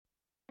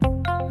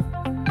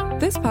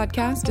This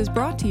podcast is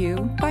brought to you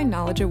by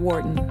Knowledge at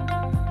Wharton.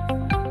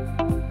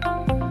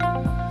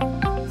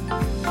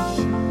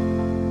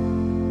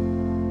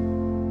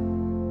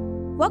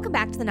 Welcome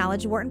back to the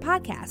Knowledge at Wharton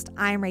podcast.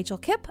 I'm Rachel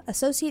Kipp,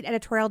 Associate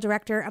Editorial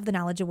Director of the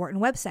Knowledge at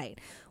Wharton website.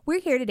 We're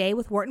here today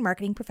with Wharton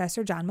Marketing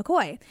Professor John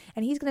McCoy,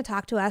 and he's going to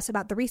talk to us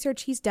about the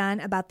research he's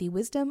done about the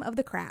wisdom of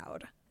the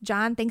crowd.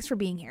 John, thanks for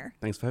being here.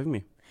 Thanks for having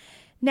me.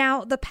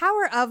 Now, the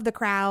power of the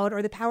crowd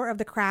or the power of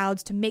the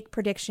crowds to make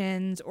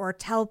predictions or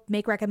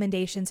make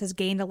recommendations has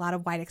gained a lot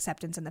of wide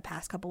acceptance in the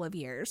past couple of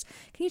years.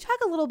 Can you talk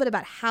a little bit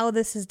about how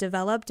this has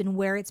developed and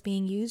where it's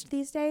being used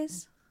these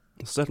days?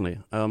 Certainly.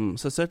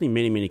 So certainly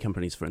many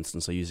companies, for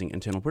instance, are using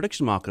internal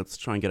prediction markets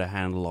to try and get a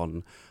handle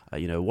on,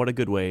 what are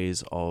good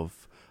ways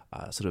of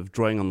sort of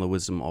drawing on the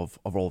wisdom of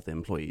all of their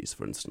employees,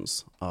 for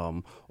instance.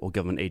 Or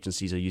government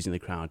agencies are using the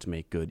crowd to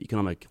make good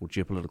economic or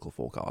geopolitical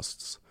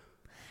forecasts.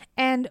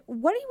 And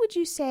what would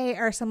you say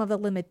are some of the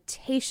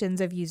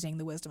limitations of using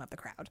the wisdom of the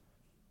crowd?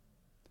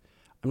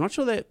 I'm not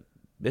sure that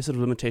there's sort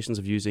of limitations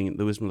of using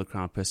the wisdom of the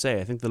crowd per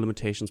se. I think the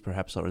limitations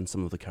perhaps are in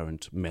some of the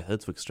current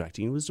methods for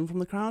extracting wisdom from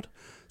the crowd.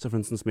 So, for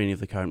instance, many of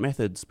the current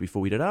methods,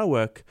 before we did our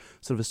work,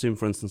 sort of assume,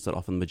 for instance, that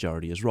often the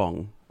majority is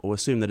wrong, or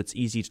assume that it's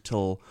easy to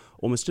tell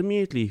almost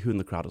immediately who in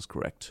the crowd is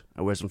correct,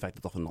 whereas in fact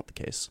it's often not the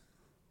case.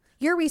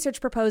 Your research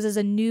proposes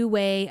a new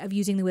way of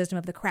using the wisdom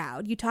of the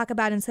crowd. You talk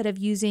about, instead of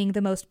using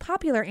the most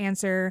popular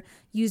answer,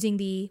 using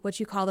what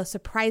you call the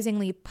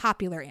surprisingly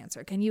popular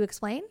answer. Can you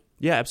explain?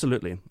 Yeah,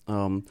 absolutely.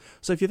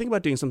 So if you think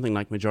about doing something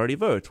like majority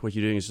vote, what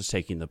you're doing is just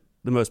taking the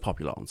most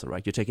popular answer,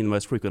 right? You're taking the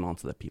most frequent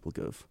answer that people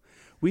give.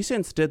 We say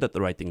instead that the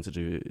right thing to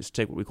do is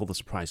take what we call the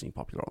surprisingly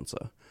popular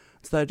answer.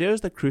 So the idea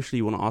is that crucially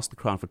you want to ask the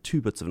crowd for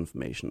two bits of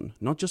information,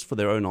 not just for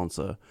their own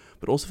answer,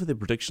 but also for their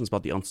predictions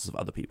about the answers of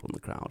other people in the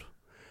crowd.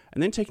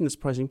 And then taking the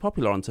surprisingly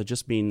popular answer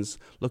just means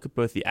look at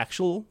both the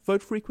actual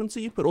vote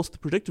frequency, but also the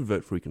predicted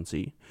vote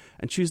frequency,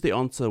 and choose the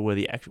answer where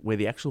the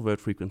actual vote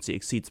frequency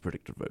exceeds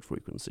predicted vote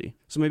frequency.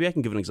 So maybe I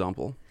can give an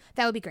example.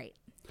 That would be great.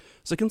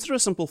 So consider a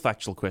simple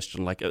factual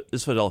question like,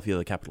 is Philadelphia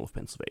the capital of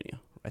Pennsylvania?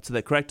 Right, so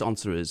the correct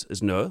answer is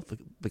no,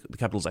 the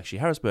capital is actually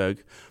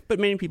Harrisburg, but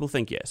many people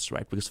think yes,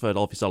 right? Because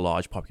Philadelphia is a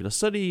large, popular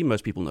city,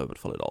 most people know about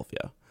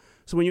Philadelphia.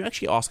 So when you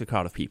actually ask a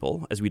crowd of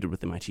people, as we did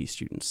with MIT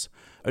students,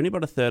 only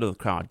about a third of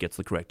the crowd gets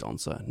the correct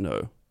answer,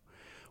 no.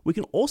 We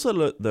can also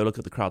look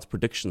at the crowd's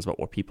predictions about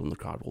what people in the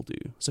crowd will do.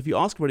 So if you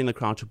ask everybody in the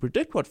crowd to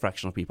predict what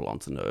fraction of people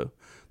answer no,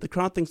 the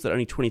crowd thinks that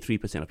only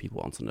 23% of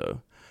people answer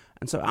no.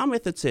 And so our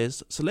method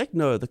says, select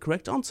no, the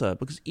correct answer,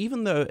 because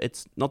even though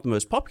it's not the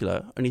most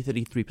popular, only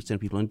 33% of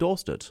people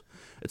endorsed it.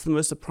 It's the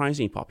most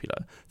surprisingly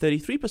popular.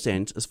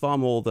 33% is far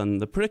more than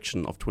the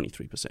prediction of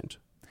 23%.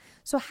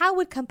 So how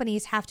would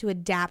companies have to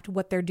adapt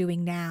what they're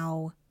doing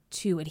now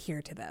to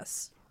adhere to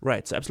this?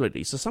 Right, so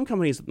absolutely. So some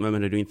companies at the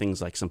moment are doing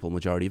things like simple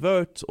majority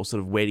vote or sort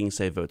of weighting,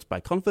 say, votes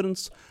by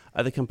confidence.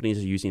 Other companies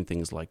are using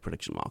things like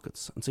prediction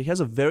markets. And so here's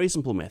a very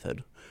simple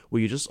method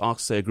where you just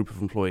ask, say, a group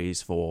of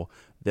employees for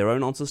their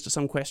own answers to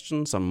some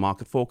question, some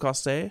market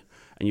forecast, say,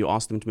 and you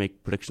ask them to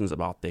make predictions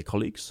about their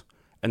colleagues.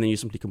 And then you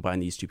simply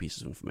combine these two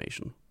pieces of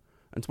information.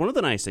 And one of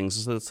the nice things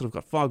is that it's sort of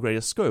got far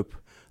greater scope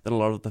than a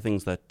lot of the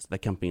things that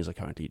companies are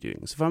currently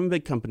doing. So if I'm a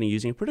big company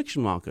using a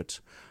prediction market,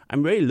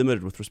 I'm very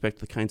limited with respect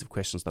to the kinds of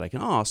questions that I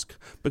can ask,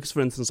 because,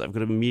 for instance, I've got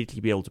to immediately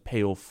be able to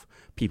pay off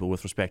people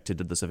with respect to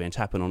did this event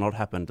happen or not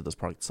happen, did this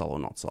product sell or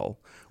not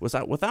sell.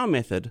 With our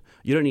method,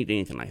 you don't need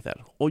anything like that.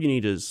 All you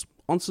need is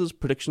answers,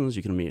 predictions,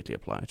 you can immediately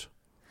apply it.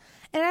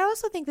 And I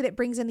also think that it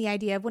brings in the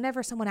idea of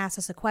whenever someone asks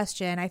us a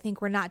question, I think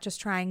we're not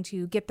just trying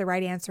to get the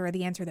right answer or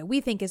the answer that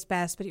we think is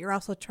best, but you're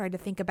also trying to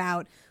think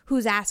about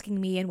who's asking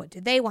me and what do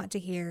they want to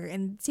hear.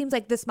 And it seems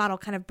like this model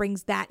kind of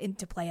brings that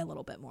into play a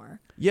little bit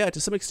more. Yeah,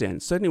 to some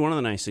extent. Certainly one of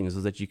the nice things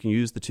is that you can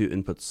use the two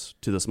inputs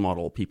to this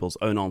model, people's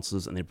own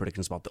answers and their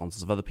predictions about the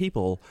answers of other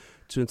people,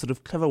 to in sort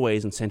of clever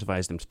ways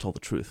incentivize them to tell the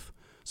truth.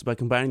 So by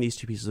combining these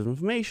two pieces of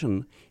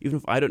information, even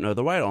if I don't know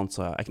the right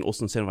answer, I can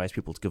also incentivize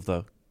people to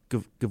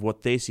give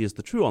what they see as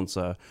the true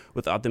answer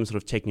without them sort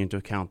of taking into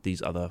account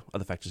these other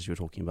factors you were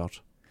talking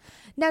about.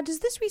 Now, does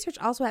this research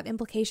also have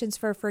implications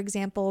for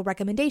example,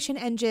 recommendation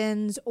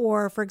engines,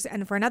 or for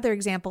another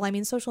example, I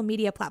mean, social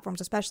media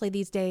platforms, especially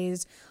these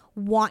days,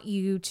 want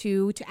you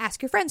to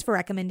ask your friends for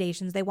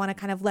recommendations. They want to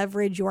kind of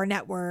leverage your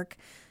network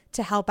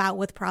to help out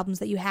with problems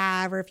that you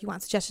have, or if you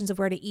want suggestions of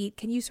where to eat.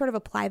 Can you sort of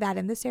apply that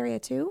in this area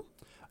too?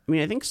 I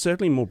mean, I think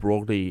certainly more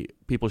broadly,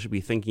 people should be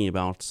thinking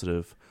about sort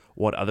of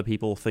what other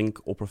people think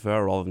or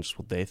prefer rather than just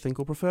what they think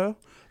or prefer.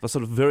 The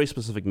sort of very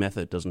specific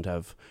method doesn't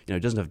have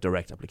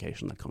direct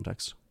application in that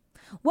context.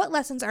 What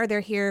lessons are there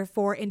here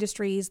for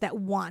industries that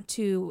want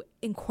to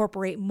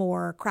incorporate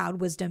more crowd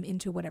wisdom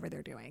into whatever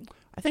they're doing?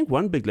 I think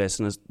one big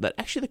lesson is that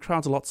actually the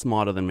crowd's a lot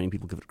smarter than many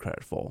people give it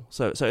credit for.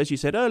 So as you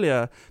said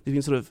earlier, there's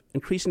been sort of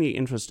increasingly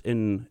interest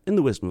in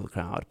the wisdom of the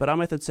crowd. But our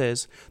method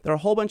says there are a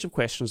whole bunch of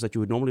questions that you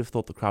would normally have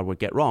thought the crowd would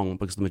get wrong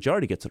because the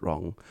majority gets it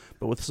wrong.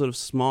 But with sort of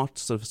smart,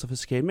 sort of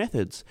sophisticated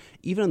methods,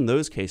 even in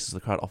those cases, the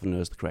crowd often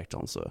knows the correct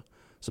answer.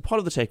 So part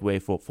of the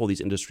takeaway for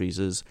these industries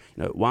is,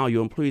 wow,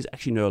 your employees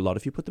actually know a lot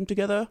if you put them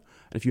together.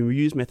 And if you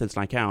use methods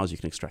like ours, you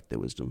can extract their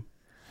wisdom.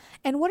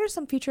 And what are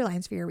some future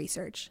lines for your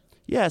research?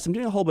 Yeah, so I'm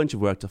doing a whole bunch of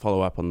work to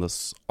follow up on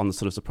this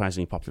sort of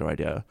surprisingly popular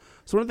idea.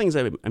 So one of the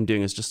things I'm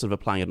doing is just sort of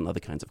applying it in other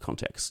kinds of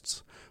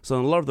contexts. So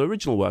in a lot of the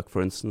original work,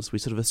 for instance, we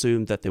sort of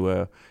assumed that there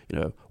were,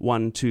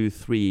 1, 2,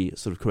 3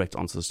 sort of correct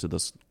answers to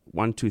this,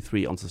 1, 2,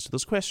 3 answers to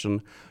this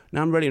question.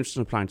 Now I'm really interested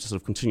in applying to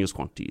sort of continuous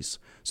quantities.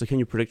 So can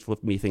you predict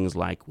with me things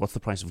like, what's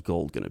the price of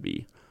gold going to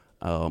be?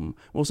 I'm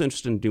also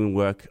interested in doing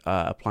work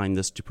applying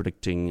this to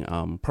predicting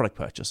product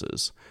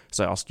purchases.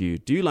 So I ask you,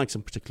 do you like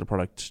some particular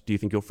product? Do you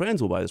think your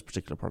friends will buy this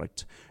particular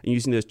product? And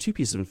using those two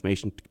pieces of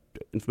information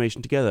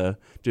together,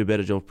 do a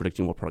better job of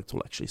predicting what products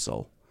will actually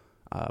sell.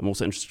 I'm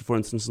also interested, for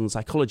instance, in the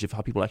psychology of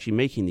how people are actually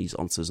making these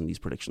answers and these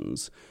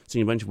predictions. So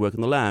a bunch of work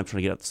in the lab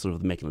trying to get at sort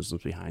of the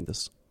mechanisms behind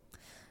this.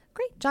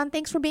 Great. John,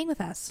 thanks for being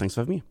with us. Thanks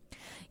for having me.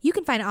 You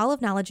can find all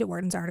of Knowledge at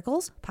Wharton's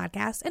articles,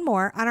 podcasts, and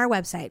more on our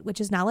website, which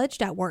is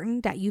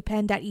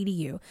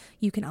knowledge.wharton.upenn.edu.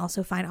 You can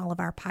also find all of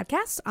our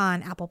podcasts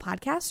on Apple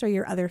Podcasts or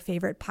your other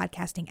favorite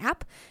podcasting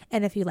app.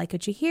 And if you like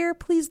what you hear,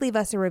 please leave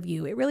us a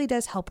review. It really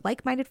does help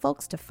like-minded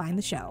folks to find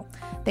the show.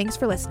 Thanks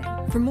for listening.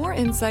 For more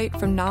insight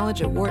from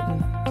Knowledge at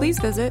Wharton, please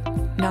visit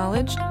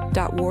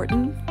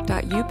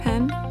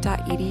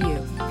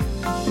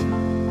knowledge.wharton.upenn.edu.